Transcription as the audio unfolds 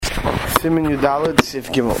Simin Yudalet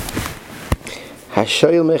Sif Gimel.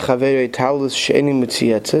 Hashayil mechaverei talus she'eni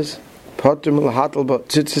mitziyetzes, potter milhatel but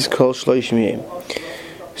tzitzis kol shloishim yom.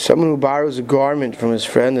 Someone who borrows a garment from his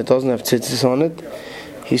friend that doesn't have tzitzis on it,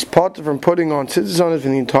 he's potter from putting on tzitzis on it for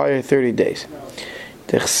the entire 30 days.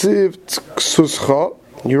 Techsiv ksuscha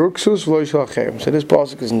yurksus v'lo yishalchem. So this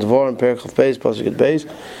pasuk is in Devarim Perek of Beis, pasuk at Beis.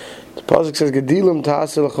 The pasuk says Gedilim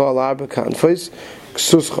ta'aseh l'cha al arba kanfos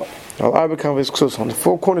ksuscha. Al arba kanfos ksuscha, on the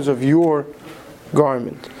four corners of your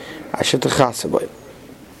garment. Asher techaseh by.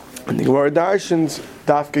 And the Gemara darshans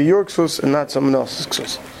dafka your ksus and not someone else's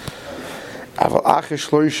ksus. Aval acher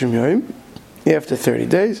shloishim yom, after 30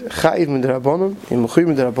 days, chayiv midrabanan, yimuchiv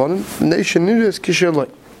midrabanan, nation nidas kisheloi.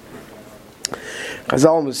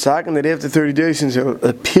 Chazal was saying that after 30 days, since it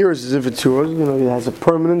appears as if it's yours, it has a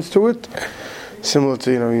permanence to it. Similar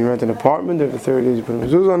to, you rent an apartment, after 30 days you put a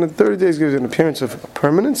mezuzah on it, 30 days gives an appearance of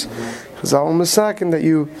permanence. Chazal was saying that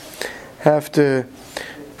you have to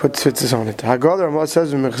put tzitzis on it. Haggadah Ramah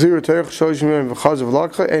says, "Mechzir teich shloshim yom v'chazav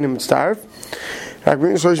lakcha enim mitzdarf."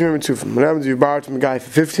 Hagrin shloshim yom mitzufim. What happens if you borrow it from a guy for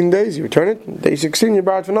 15 days, you return it. Day 16, you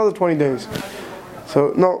borrow it for another 20 days.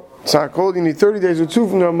 So no, it's not called. You need 30 days with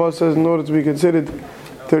tzufim. The Ramah says, in order to be considered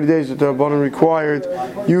 30 days that the Rabbanan required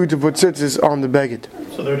you to put tzitzis on the beged.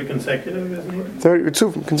 So 30 consecutive, isn't it? 30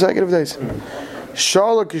 tzufim, consecutive days.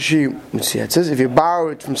 Shala kashi mitziyetzes. If you borrow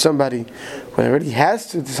it from somebody who already has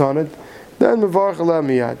tzitzis on it, then mevarach aleh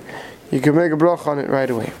miyad. You can make a bracha on it right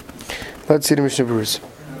away. Let's see the Mishnah Berurah.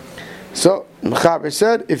 So Mechaber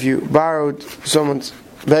said, if you borrowed someone's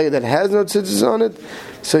beged that has no tzitzis on it,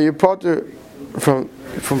 so you're potter from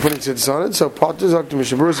putting tzitzis on it. So potter is the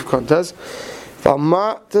Mishnah Berurah of contest.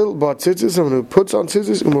 Valmatil ba tzitzis, someone who puts on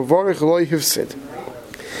tzitzis, umavarich lo yifsid.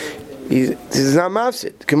 This is not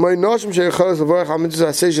mafsid. K'may noshim she'yechalas levarich al mitzvah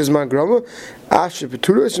aseish zman grama, asher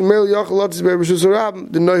peturas, and meil yachal latzis be'erishus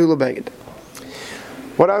harab, the nohi lebeged.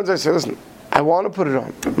 What happens? I say, listen, I want to put it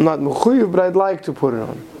on. I'm not mechuyev, but I'd like to put it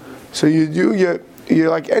on. So you're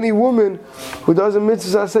like any woman who does a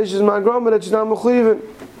mitzvah aseish zman grama that she's not mechuyev.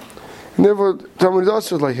 And therefore, somebody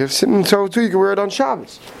else was like, if sitting so too, you can wear it on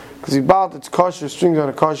Shabbos. Because he bought its kosher strings on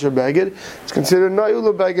a kosher beged, it's considered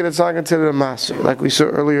na'ula beged, it's not considered a maser, like we saw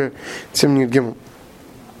earlier, Tzimni Gimel.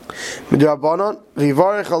 Midrabanan,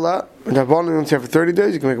 v'yivarech Allah, Midrabanan, you have for 30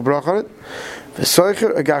 days, you can make a brach on it.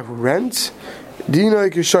 V'soicher, a guy who rents, dina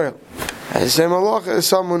ikishoyel. And the same halacha as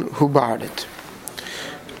someone who borrowed it.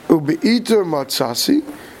 U'be'itor matzasi,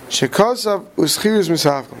 shekasav u'schirus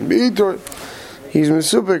mishavkam. Be'itor, he's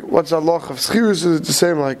misupik, what's the halacha of schirus? Is it the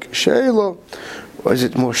same like she'elo? Or is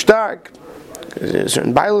it more stark? Is there a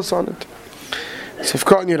certain bailus on it? So if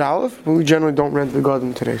caught in your aleph, but we generally don't rent the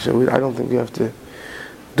garden today, so I don't think we have to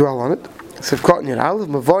dwell on it. So if caught in your aleph,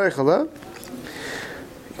 mavarech aleh,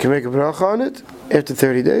 you can make a bracha on it after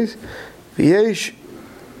 30 days. V'yesh,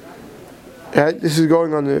 this is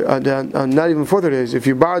going on not even for 30 days. If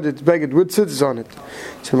you borrowed it, beged with tzitzis on it.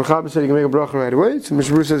 So Mechaber said you can make a bracha right away. So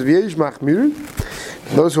Mishnah Berurah says v'yesh machmir.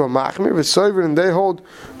 Those who are machmir v'sover and they hold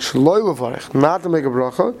shloi levarech, not to make a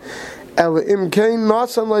bracha. El imkein not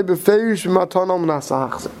somebody beferish b'matana manas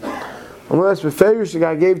lachzer. Unless beferish the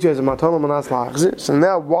guy gave to you as a matana manas lachzer. So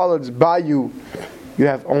now while it's by you, you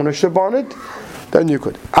have ownership on it. Then you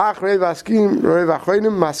could. Ach reiv askim reiv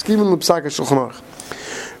achreinim maskim l'psaka shulchan aruch.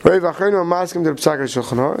 Reiv achreinim maskim l'psaka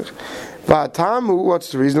shulchan aruch. V'atamu, what's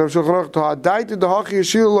the reason of shulchan aruch? To hadaita dehachi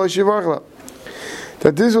yeshil lo shivarchla.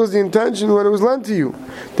 That this was the intention when it was lent to you.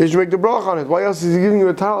 They should make the brach on it. Why else is he giving you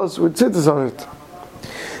a talus with tzitzis on it?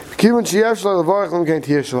 And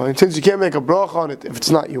since you can't make a brach on it if it's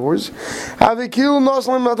not yours, we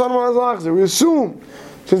assume,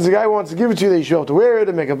 since the guy wants to give it to you, that you should have to wear it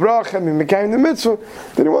and make a brach and make the mitzvah,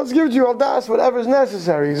 then he wants to give it to you all das, whatever is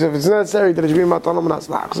necessary. So if it's necessary that it should be matana manas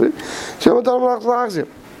lachzer,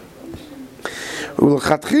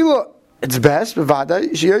 it's best, the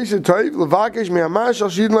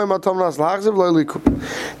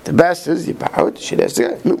best is you borrow it, she has to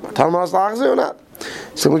get or not.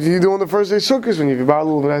 So what do you do on the first day sukkahs when you borrow a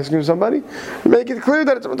little bit ice cream from somebody? You make it clear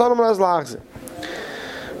that it's matam manas lachzer.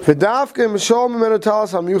 This dafka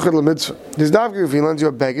if he lends you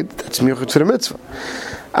a beged, that's miyuchad for the mitzvah.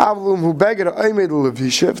 Avlum who beged a oimed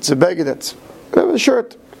levisha, if it's a beged that's a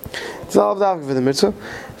shirt. It's all dafka for the mitzvah.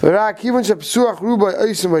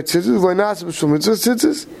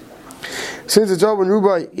 Since it's open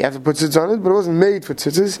rubai, you have to put tzitzis on it, but it wasn't made for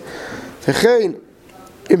tzitzis.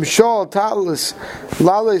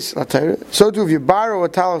 So too, if you borrow a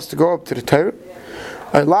talus to go up to the Torah,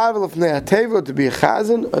 a level of ne'ateva to be a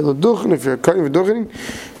chazan, a leduchen if you're a kohen v'duchening,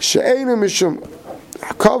 she'einu mishum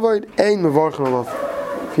kavod ein mevarchen alav.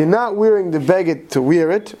 If you're not wearing the beged to wear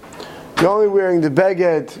it, you're only wearing the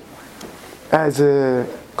beged as a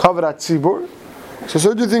kavod tzibur.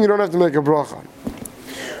 So do you think you don't have to make a bracha?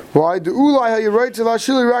 Why? The ulai how you write to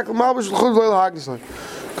lashili rak l'malbish l'chud v'leil hagnisai.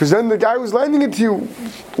 Because then the guy was lending it to you.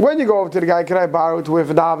 When you go over to the guy, can I borrow it to wear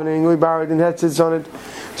for davening? We borrow it and head sits on it.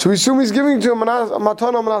 So we assume he's giving it to him a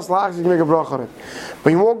matana manas lachs. You can make a bracha on it.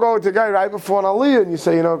 But you won't go to the guy right before an aliyah and you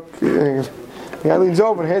say, the guy leans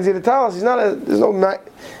over and hands you the towels. He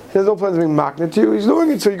has no plans of being magnet to you. He's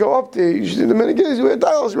doing it, so you go up there. The minute he gives you wear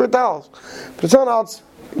towels, But it's not else.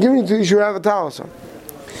 Giving it to you, you should have a towel. So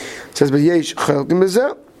it says, but yesh chelkim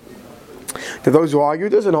b'zeh. To those who argue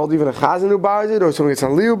this and hold even a chazan who buys it, or someone gets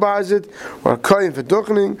an li who buys it, or a kohen for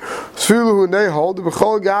duchening, sfilu who they hold the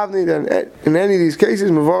b'chol gavni. Then in any of these cases,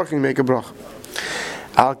 mevarching make a bracha.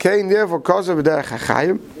 Al kain therefore kosav b'derech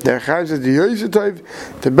hachayim. Derech hachayim says the yosef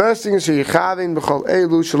the best thing is to yichavin b'chol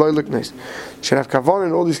elu shaloi liknes. Should have kavan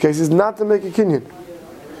in all these cases not to make a kinyan.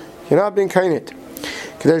 You're not being kainit.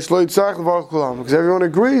 Because everyone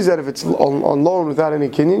agrees that if it's on loan without any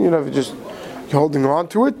kinyan, you have just holding on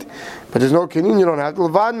to it, but there's no kinyan, you don't have to.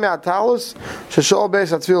 Levad me'atalis sheshol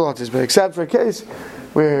beis atfilatis. But except for a case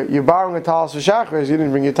where you're borrowing a talis for shachris, you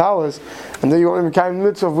didn't bring your talis, and then you won't even come in the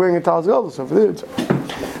midst of wearing a talis gold. So for this,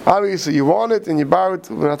 obviously you want it and you borrow it. It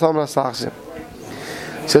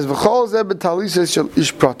says v'chol zeh betalises shel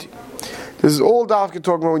ish prati. This is all Dafka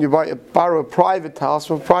talking about when you borrow a private talis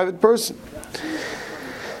from a private person.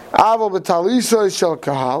 Aval betalisa shel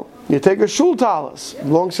kahal. You take a shul talis,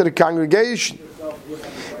 belongs to the congregation.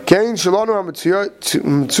 Kain shalonu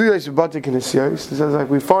ha'mitzuyos b'batei knesiyos. This is like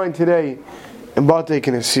we find today in batei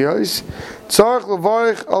knesiyos. Tzarich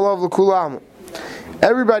levarich alav l'kulam.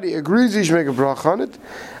 Everybody agrees you should make a bracha on it.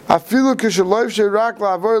 Afilu k'shaloif she'rak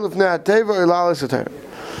la'avor l'fnei ha'teva ilalis ha'teva.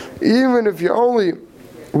 Even if you're only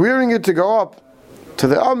wearing it to go up to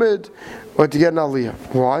the amid or to get an aliyah.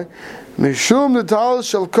 Why? Mishum the talis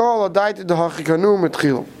shall call adaita dehachikanu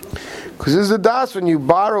mitchilu. Because this is the das when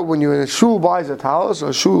you're in a shul buys a talis,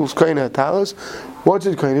 or shul's kind of a talis, what's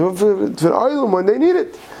it kind of? For an island when they need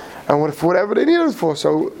it. And for whatever they need it for.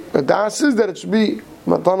 So the das is that it should be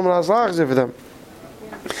matanam nazlachze for them.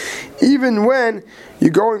 Even when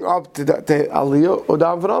you're going up to the aliyah or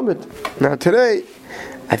down from it. Now today,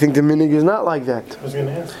 I think the minig is not like that. I was going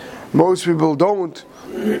to ask. Most people don't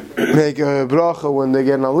make a bracha when they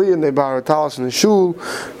get an aliyah and they borrow a talis in the shul,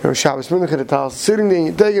 Shabbos Mincha, the talis sitting there and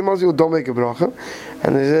you take it. Most people don't make a bracha.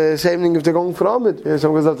 And it's the same thing if they're going from it.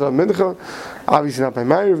 Someone goes up to a mincha, obviously not by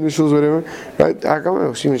Meir, in the shuls, whatever. Right? How come?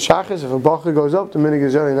 If a bracha goes up, the minhag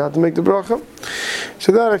is only not to make the bracha.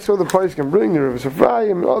 So that I saw the price can bring, the Rivers of Fry,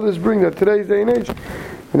 and others bring that today's day and age.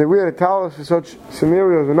 When they wear a talis for such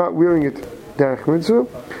scenarios, we're not wearing it derech mitzvah,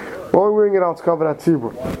 we're only wearing it out covered at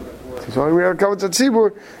tzibur. So when we are covered at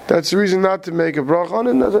tzibur, that's the reason not to make a bracha on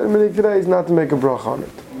it. And that's what minhag today is not to make a bracha on it.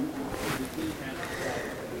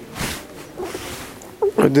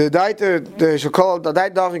 The daite shall call the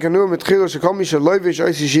daite darf ich nur mit khilo shall mich shall loiv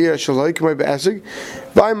shall sie hier shall like my beasig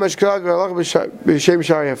by mashkrat velach b'shem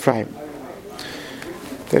shari Ephraim.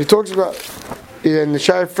 That he talks about in the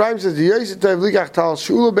Shari Ephraim says the Yosef Tev likach tal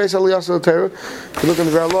shula beis aliyas l'Torah. If you look in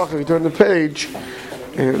the Verlach, if you turn the page,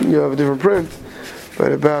 and you have a different print,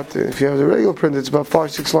 but about if you have the regular print, it's about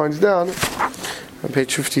 5-6 lines down on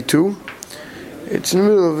page 52. It's in the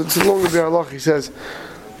middle of it's along the Verlach. He says.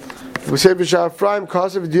 We say b'shar Ephraim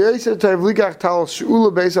kasev d'yosef tev likach talis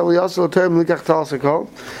shula beis aliyas l'Torah likach talis hakol.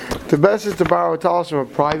 The best is to borrow a talis from a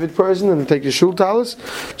private person and take the shul talis.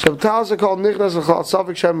 So talis hakol nichnas l'chal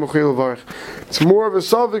safik shem muchil varich. It's more of a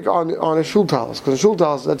safik on a shul talis, because a shul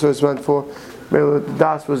talis, that's what it's meant for. The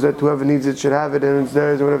das was that whoever needs it should have it and it's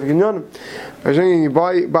theirs or whatever you can. When you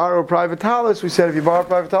borrow a private talis, we said if you borrow a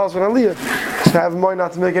private talis from an aliyah, just have in mind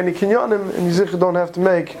not to make any kinyanim, and you don't have to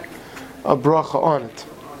make a bracha on it.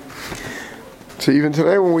 So even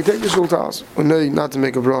today, when we take the shul talis, we know not to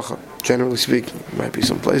make a bracha. Generally speaking, there might be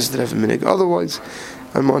some places that have a minhag. Otherwise,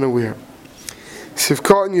 I'm unaware.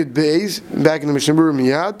 Sifkat and Yud Beis, back in the Mishnah Berurah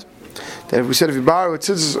Miyad, that we said if you borrow it,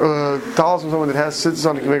 talis from someone that has sits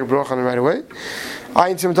on, you can make a bracha on it right away.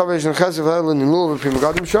 Ayin Tzim Tavesh and Chesed V'Elin in Lulav Pim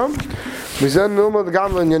Gadim Sham. Mizen Numa the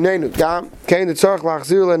Gamla and Yanenu. Gam Kain the Tzarch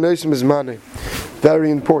Lachzir Le Noisim Izmani. Very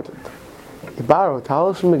important. You borrow a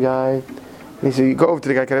talis from a guy. And he said, you go over to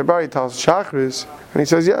the guy, can I borrow your talis Shachris? And he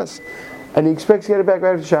says, yes. And he expects to get it back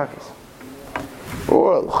right after Shachris.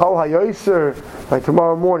 Or, Chal HaYoser, like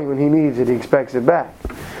tomorrow morning when he needs it, he expects it back.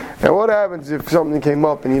 Now what happens if something came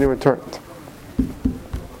up and he didn't return it?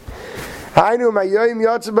 If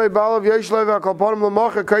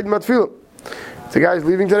the guy's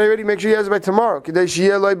leaving today already, make sure he has it by tomorrow. He has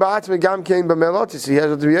what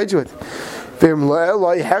to be age with. If If you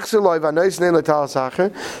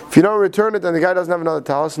don't return it, then the guy doesn't have another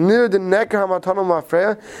talis. Near the necker hamatana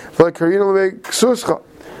mafreya, like karina lemesuscha.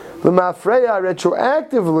 The mafreya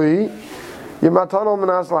retroactively, your matana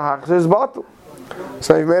manas lahachzir is bottle.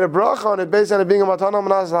 So if you made a bracha on it based on it being a matana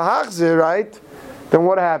manas lahachzir, right? Then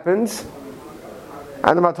what happens?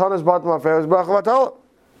 And the matana is bottle mafreya is bracha matala.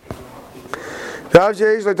 The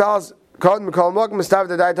avjeish letalis. Called Mikal Mok Mustav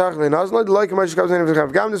the Dai Tachli. Now, it's not like Moshe comes in the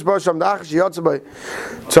Gam this Bosham the Achish Yotzabai.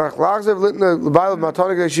 Tzarch Lachzev Litna Bail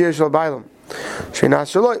Matonik Shia Shal Bailam. Sheina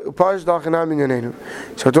Shaloi Upash Dachanam in Yanenu.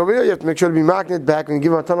 So over here you have to make sure to be magnet back when you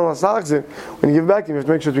give Matonik Lachzev. When you give it back to him, you have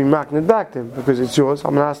to make sure to be magnet back to him because it's yours.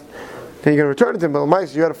 I'm gonna ask. Then you're gonna return it to him. But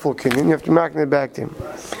Mice, you had a full kinyan. You have to magnet back to him.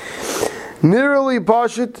 Nearly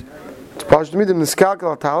Pashit. It's Pashit Midim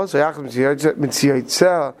Niskalkal Talis. So Yachim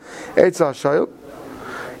Mitziyitzel Eitzal Shayil.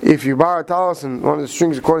 If you borrow a talis and one of the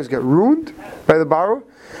strings of coins get ruined by the borrower,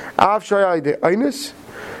 Av Shayai de Einis,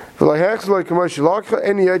 V'layhechzloi Kamoshi Lakcha,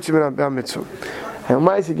 Any Yitzim and Abba Mitzvah. And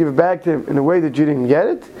Maisa, you give it back to him in a way that you didn't get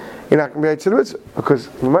it, you're not going to be Yitzim Mitzvah. Because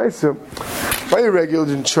Maisa, by your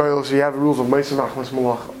regular in Shoyl, so you have the rules of Maisa Nachmas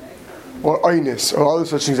Malacha, or Einis, or other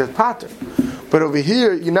such things as pattern. But over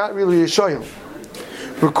here, you're not really a Shoyl.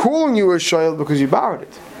 We're calling you a Shoyl because you borrowed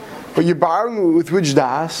it. But you're borrowing with which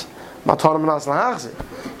das? Matana Manas Lahachzir.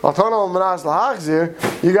 Matana Manas Lahachzir,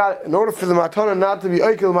 you got, in order for the Matana not to be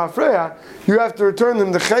Eikel Mafreya, you have to return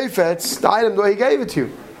them the Chayfetz, the item the way he gave it to you.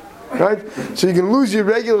 Right? So you can lose your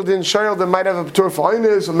regular din Shayel that might have a Patur for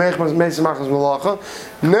Einis or Mechmas Mesimachas Malacha.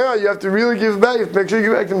 Now you have to really give it back, you have to make sure you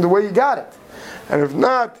give it back to them the way you got it. And if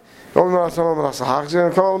not, you weren't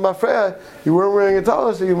wearing a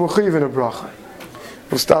talis, so you're Mechiv in a bracha.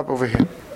 We'll stop over here.